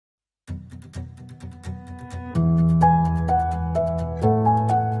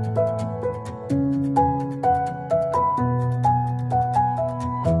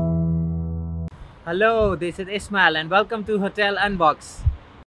Hello, this is Ismail and welcome to Hotel Unbox.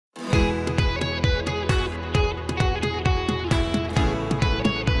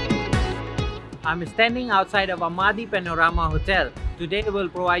 I'm standing outside of Amadi Panorama Hotel. Today we'll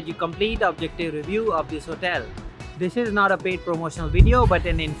provide you complete objective review of this hotel. This is not a paid promotional video but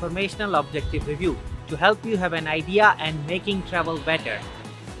an informational objective review to help you have an idea and making travel better.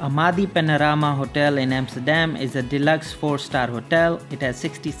 Amadi Panorama Hotel in Amsterdam is a deluxe 4-star hotel. It has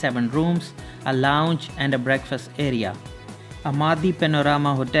 67 rooms, a lounge and a breakfast area. Amadi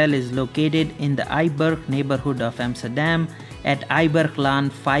Panorama Hotel is located in the Iburg neighborhood of Amsterdam at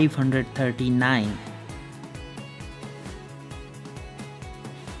Ijburglaan 539.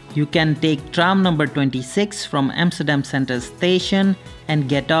 You can take tram number 26 from Amsterdam Central Station and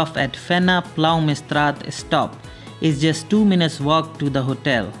get off at Vennepluimstraat stop. It's just 2 minutes walk to the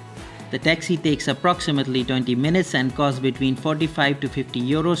hotel. The taxi takes approximately 20 minutes and costs between 45 to 50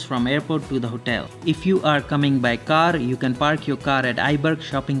 euros from airport to the hotel. If you are coming by car, you can park your car at Iburg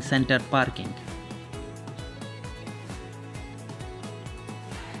Shopping Center parking.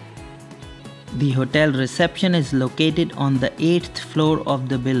 The hotel reception is located on the 8th floor of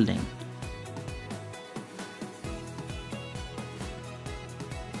the building.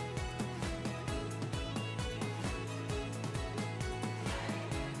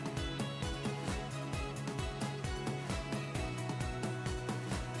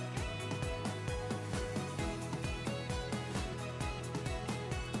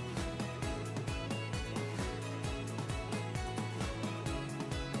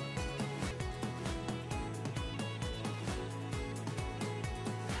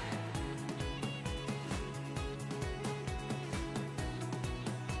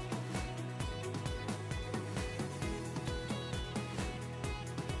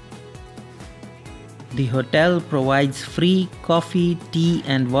 The hotel provides free coffee, tea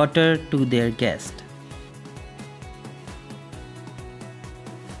and water to their guests.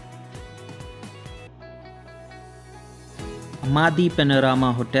 Amadi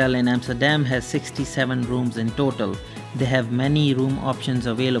Panorama Hotel in Amsterdam has 67 rooms in total. They have many room options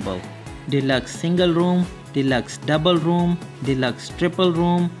available. Deluxe single room, deluxe double room, deluxe triple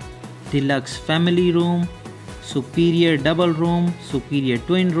room, deluxe family room, superior double room, superior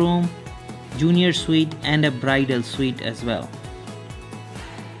twin room, junior suite and a bridal suite as well.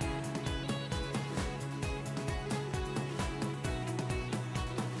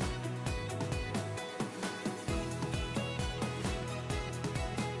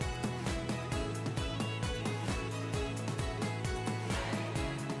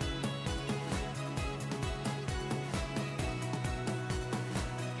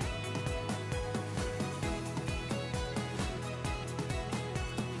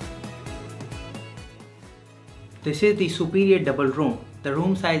 This is the superior double room. The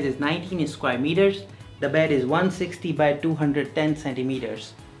room size is 19 square meters. The bed is 160 by 210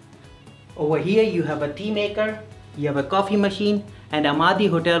 centimeters. Over here you have a tea maker, you have a coffee machine, and Amadi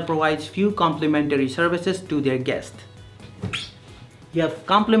Hotel provides few complimentary services to their guests. You have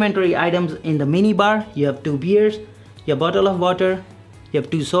complimentary items in the mini bar. You have 2 beers, your bottle of water, you have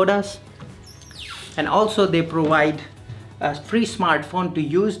 2 sodas, and also they provide a free smartphone to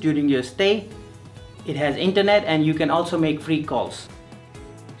use during your stay. It has internet and you can also make free calls.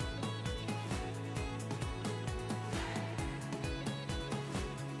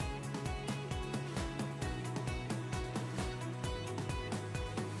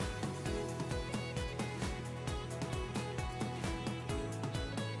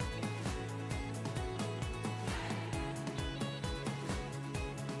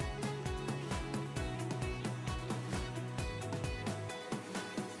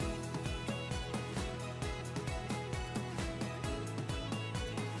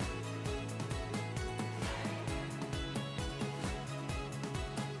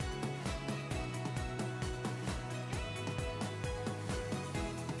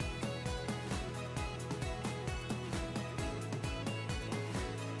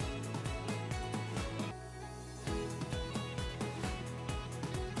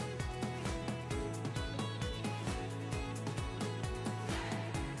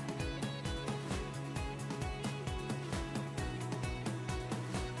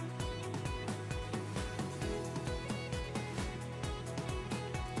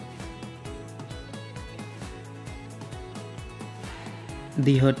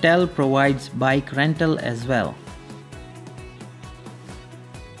 The hotel provides bike rental as well.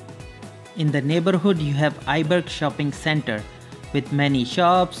 In the neighborhood you have Iburg Shopping Center with many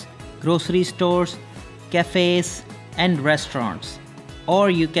shops, grocery stores, cafes and restaurants.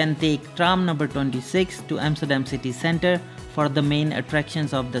 Or you can take tram number 26 to Amsterdam city center for the main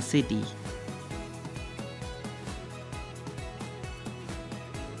attractions of the city.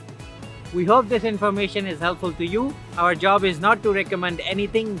 We hope this information is helpful to you. Our job is not to recommend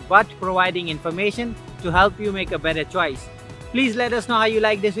anything but providing information to help you make a better choice. Please let us know how you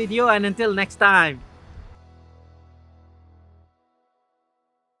like this video, and until next time.